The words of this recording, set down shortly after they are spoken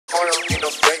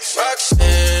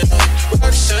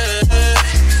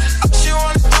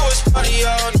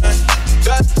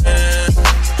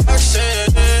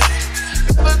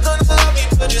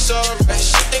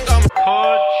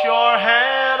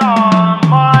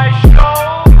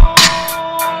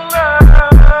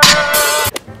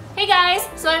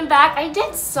I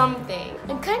did something.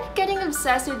 I'm kind of getting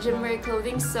obsessed with gym wear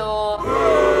clothing, so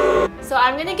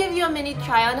I'm gonna give you a mini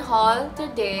try-on haul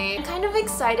today. I'm kind of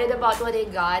excited about what I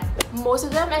got. Most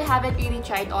of them I haven't really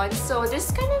tried on, so this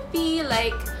is gonna be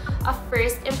like a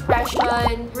first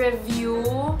impression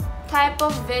review type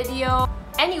of video.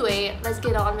 Anyway, let's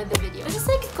get on with the video. This is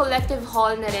like a collective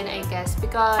haul na rin, I guess,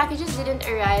 because packages didn't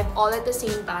arrive all at the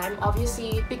same time,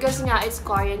 obviously, because nga it's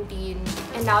quarantine,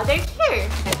 and now they're here.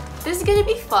 This is gonna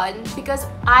be fun because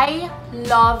I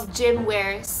love gym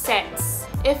wear sets.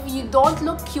 If you don't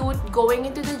look cute going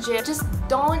into the gym, just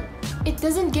don't. It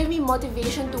doesn't give me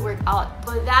motivation to work out.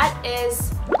 So that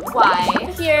is why I'm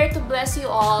here to bless you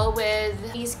all with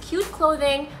these cute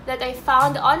clothing that I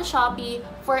found on Shopee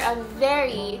for a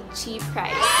very cheap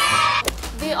price.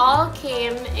 They all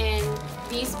came in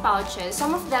these pouches.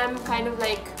 Some of them kind of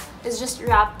like is just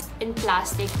wrapped in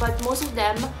plastic, but most of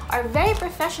them are very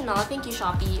professional. Thank you,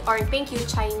 Shopee, or thank you,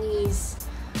 Chinese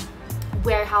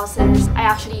warehouses. I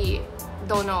actually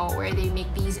don't know where they make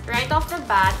these. Right off the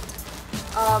bat,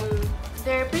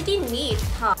 they're pretty neat,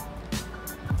 huh?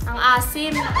 Ang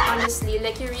asim, honestly.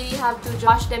 Like, you really have to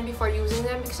wash them before using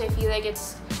them because I feel like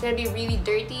it's gonna be really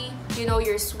dirty. You know,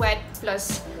 your sweat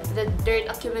plus the dirt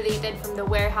accumulated from the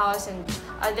warehouse and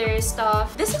other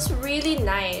stuff. This is really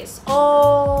nice.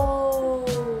 Oh!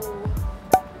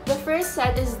 The first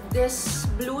set is this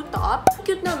blue top.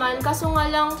 Cute naman, kaso nga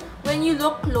lang, when you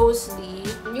look closely,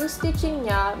 yung stitching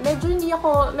niya, medyo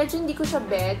hindi ko siya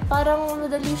bet. Parang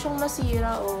madali siyang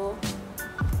masira, oh.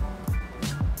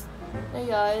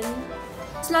 Ayan.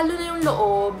 Lalo na yung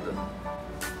loob.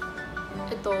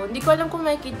 Ito, hindi ko alam kung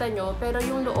makikita nyo, pero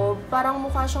yung loob, parang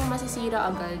mukha siyang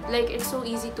masisira agad. Like, it's so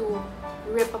easy to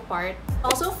rip apart.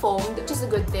 Also foamed, which is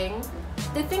a good thing.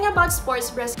 The thing about sports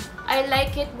bras, I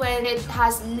like it when it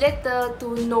has little to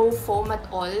no foam at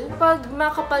all. Pag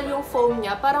makapal yung foam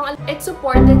niya, parang it's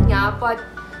supported nga, but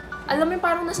alam mo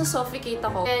parang nasa-suffocate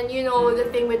ako. And you know,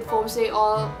 the thing with foams,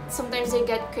 sometimes they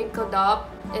get crinkled up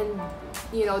and,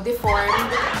 you know, deformed.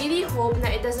 I really hope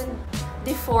na it doesn't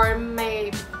deform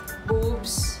my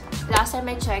boobs. Last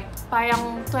time I checked,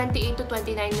 parang 28 to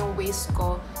 29 yung waist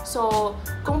ko. So,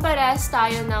 kung parehas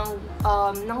tayo ng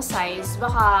size,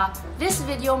 baka this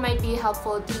video might be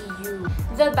helpful to you.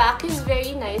 The back is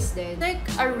very nice din. Like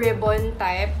a ribbon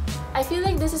type. I feel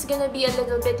like this is gonna be a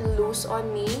little bit loose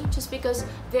on me just because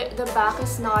the back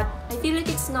is not, I feel like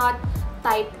it's not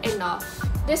tight enough.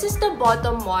 This is the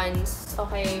bottom ones.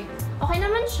 Okay. Okay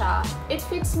naman siya. It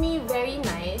fits me very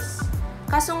nice.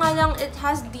 Kaso nga lang, it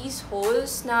has these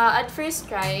holes na at first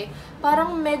try,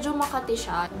 parang medyo makati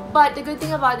siya. But the good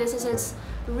thing about this is it's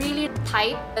really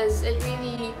tight as it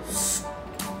really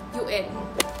you in.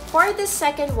 For the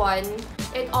second one,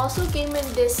 it also came in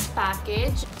this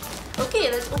package.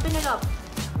 Okay, let's open it up.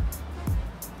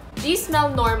 These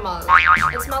smell normal.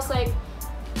 It smells like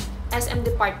SM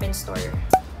department store.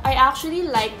 I actually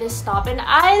like this top and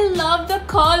I love the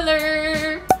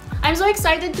color! I'm so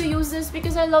excited to use this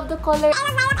because I love the color. I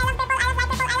love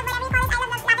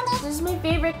lavender, this is my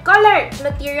favorite color!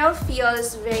 Material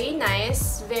feels very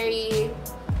nice, very,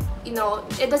 you know,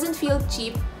 it doesn't feel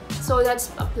cheap, so that's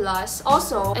a plus.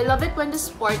 Also, I love it when the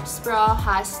sports bra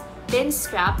has thin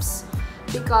straps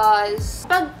because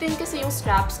pag thin kasi yung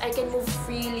straps, I can move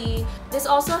freely. This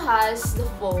also has the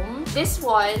foam. This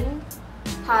one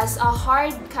has a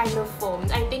hard kind of foam.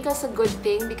 I think that's a good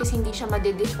thing because hindi siya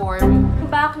madideform. The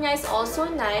back niya is also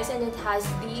nice and it has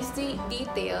these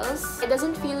details. It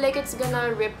doesn't feel like it's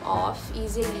gonna rip off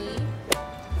easily.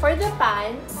 For the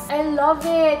pants, I love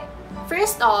it.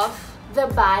 First off, the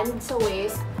band sa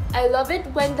waist. I love it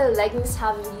when the leggings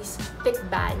have these thick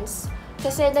bands.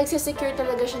 Kasi nagsisecure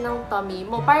talaga siya ng tummy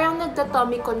mo. Parang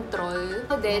nagta-tummy control.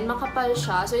 So then, makapal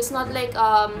siya. So it's not like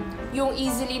yung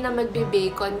easily na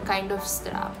magbe-bacon kind of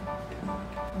strap.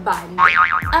 Band.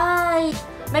 Ay!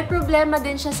 May problema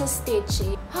din siya sa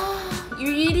stitching. You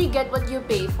really get what you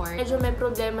pay for. Medyo may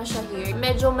problema siya here.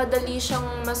 Medyo madali siyang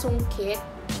masungkit.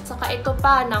 Saka ito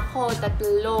pa, nako,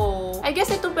 tatlo. I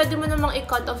guess ito pwede mo namang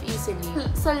i-cut off easily.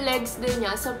 Sa legs din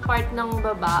niya, sa part ng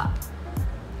baba,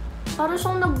 parang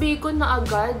siyang nag-bacon na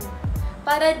agad.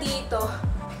 Para dito.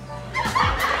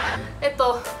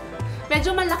 Ito.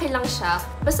 Medyo malaki lang siya.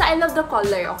 Basta I love the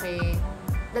color, okay?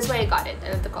 That's why I got it.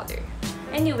 I love the color.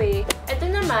 Anyway, ito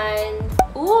naman.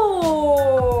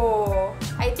 Ooh!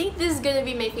 I think this is gonna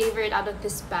be my favorite out of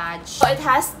this batch. So it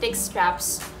has thick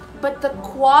straps. But the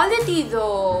quality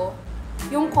though,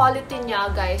 yung quality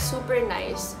niya, guys, super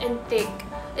nice and thick.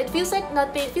 It feels like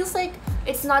nothing. It feels like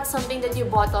it's not something that you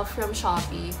bought off from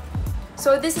Shopee.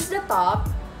 So this is the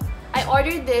top. I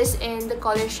ordered this in the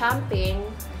color champagne.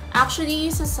 Actually,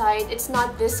 sa side, it's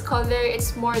not this color.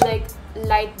 It's more like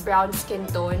light brown skin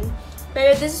tone.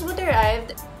 Pero this is what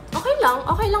arrived. Okay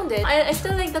lang din. I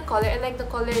still like the color. I like the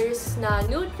colors na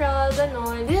neutral,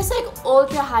 ganon. This is like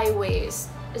ultra high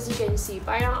waist. As you can see,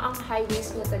 parang ang high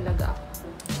waist niya talaga.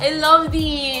 I love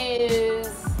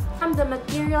these! The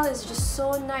material is just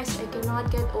so nice. I cannot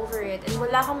get over it. And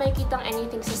wala akong makikitang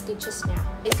anything sa stitches niya.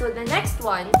 Okay, so the next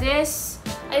one, this,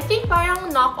 I think parang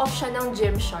knock-off siya ng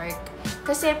Gymshark.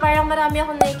 Kasi parang marami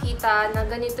akong nakikita na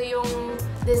ganito yung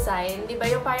design. Diba?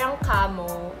 Yung parang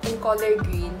camo in color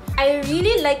green. I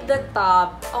really like the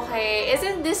top. Okay,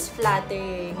 isn't this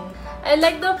flattering? I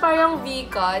like the parang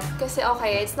V-cut kasi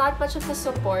okay, it's not much of a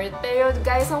support. Pero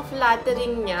guys, ang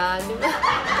flattering niya. Diba?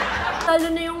 Lalo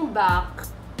na yung back.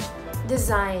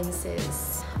 Design,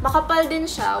 sis. Makapal din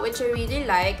siya, which I really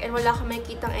like. And wala akong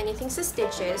makikitang anything sa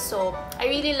stitches. So, I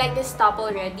really like this top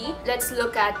already. Let's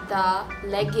look at the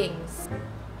leggings.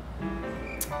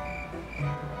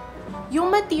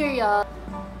 Yung material,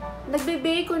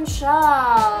 nagbe-bacon siya.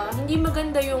 Hindi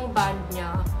maganda yung band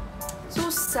niya.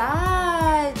 So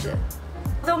sad!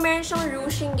 Though meron siyang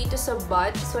ruching dito sa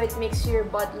butt, so it makes your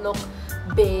butt look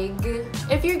big.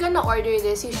 If you're gonna order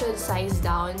this, you should size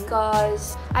down.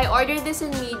 Because I ordered this in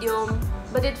medium,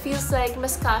 but it feels like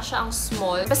mas kasha ang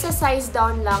small. Basta size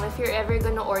down lang if you're ever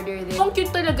gonna order this. Ang cute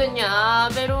talaga niya,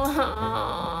 pero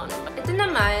ito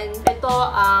naman, ito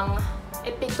ang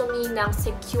epitome ng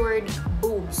secured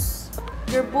boobs.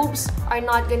 Your boobs are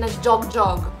not gonna jog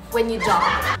when you jog.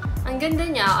 Ang ganda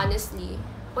niya, honestly.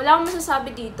 Wala akong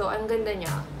masasabi dito, ang ganda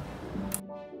niya.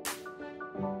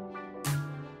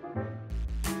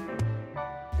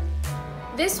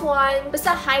 This one,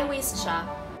 basta high waist siya.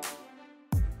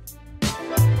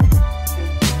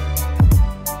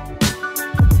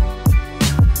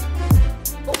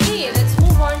 Okay, let's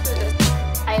move on to this.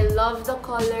 I love the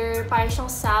color, parang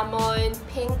siyang salmon,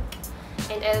 pink.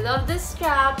 And I love the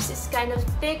straps. It's kind of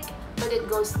thick, but it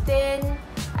goes thin.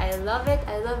 I love it,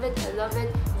 I love it, I love it.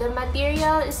 The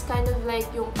material is kind of like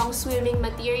yung pang-swimming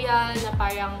material na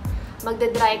parang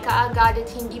magdadry ka agad at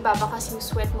hindi babakas yung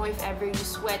sweat mo if ever you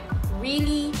sweat.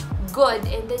 Really good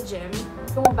in the gym.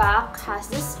 Yung back has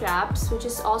the straps, which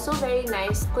is also very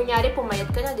nice. Kunyari,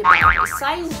 pumayat ka na, di ba?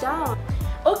 Size down.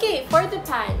 Okay, for the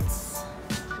pants.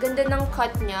 Ganda ng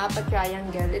cut niya,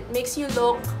 pa-triangle. It makes you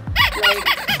look like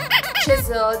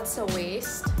chiseled sa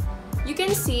waist. You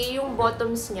can see yung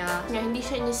bottoms niya, hindi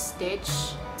siya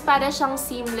ni-stitch. Para siyang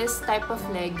seamless type of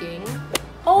legging.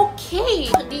 Okay!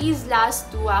 These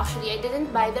last two, actually, I didn't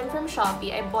buy them from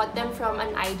Shopee. I bought them from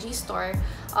an IG store.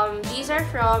 These are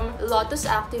from Lotus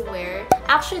Activewear.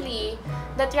 Actually,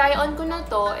 na-try-on ko na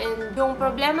to, and yung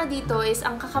problema dito is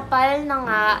ang kakapal na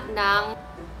nga ng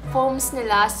foams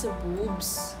nila sa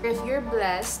boobs. If you're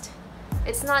blessed,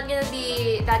 it's not gonna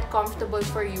be that comfortable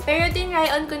for you. Pero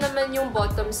tinry-on ko naman yung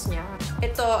bottoms niya.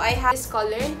 Ito, I have this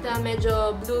color, the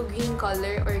medyo blue-green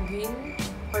color, or green,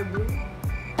 or blue.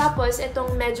 Tapos,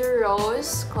 itong medyo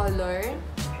rose color.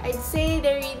 I'd say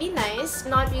they're really nice.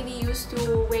 Not really used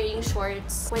to wearing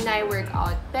shorts when I work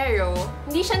out. Pero,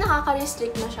 hindi siya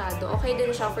nakaka-restrict masyado. Okay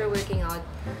din siya for working out.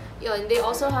 Yun, they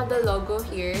also have the logo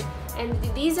here. And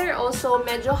these are also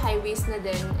medyo high-waist na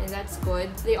din, and that's good.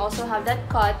 They also have that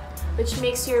cut, which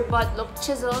makes your butt look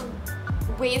chiseled,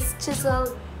 waist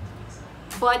chiseled,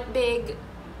 butt big.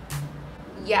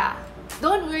 Yeah.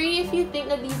 Don't worry if you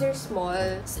think that these are small.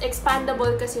 It's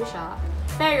expandable kasi siya.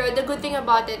 Pero the good thing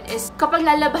about it is kapag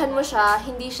lalabahan mo siya,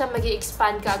 hindi siya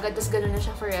mag-i-expand ka agad, tapos gano'n na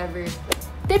siya forever.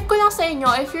 Tip ko lang sa inyo,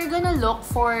 if you're gonna look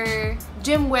for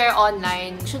gym wear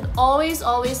online, you should always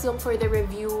look for the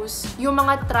reviews. Yung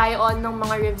mga try-on ng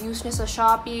mga reviews niya sa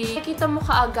Shopee. Nakita mo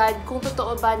kaagad kung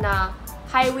totoo ba na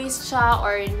high waist siya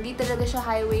or hindi talaga siya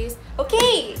high waist.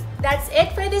 Okay, that's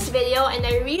it for this video, and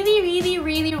I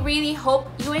really hope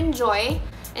you enjoy,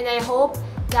 and I hope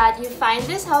that you find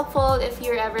this helpful if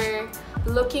you're ever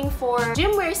looking for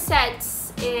gym wear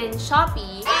sets in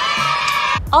Shopee.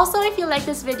 Also, if you like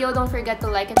this video, don't forget to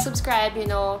like and subscribe, you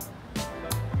know.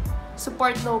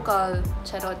 Support local.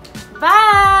 Charot.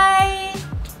 Bye!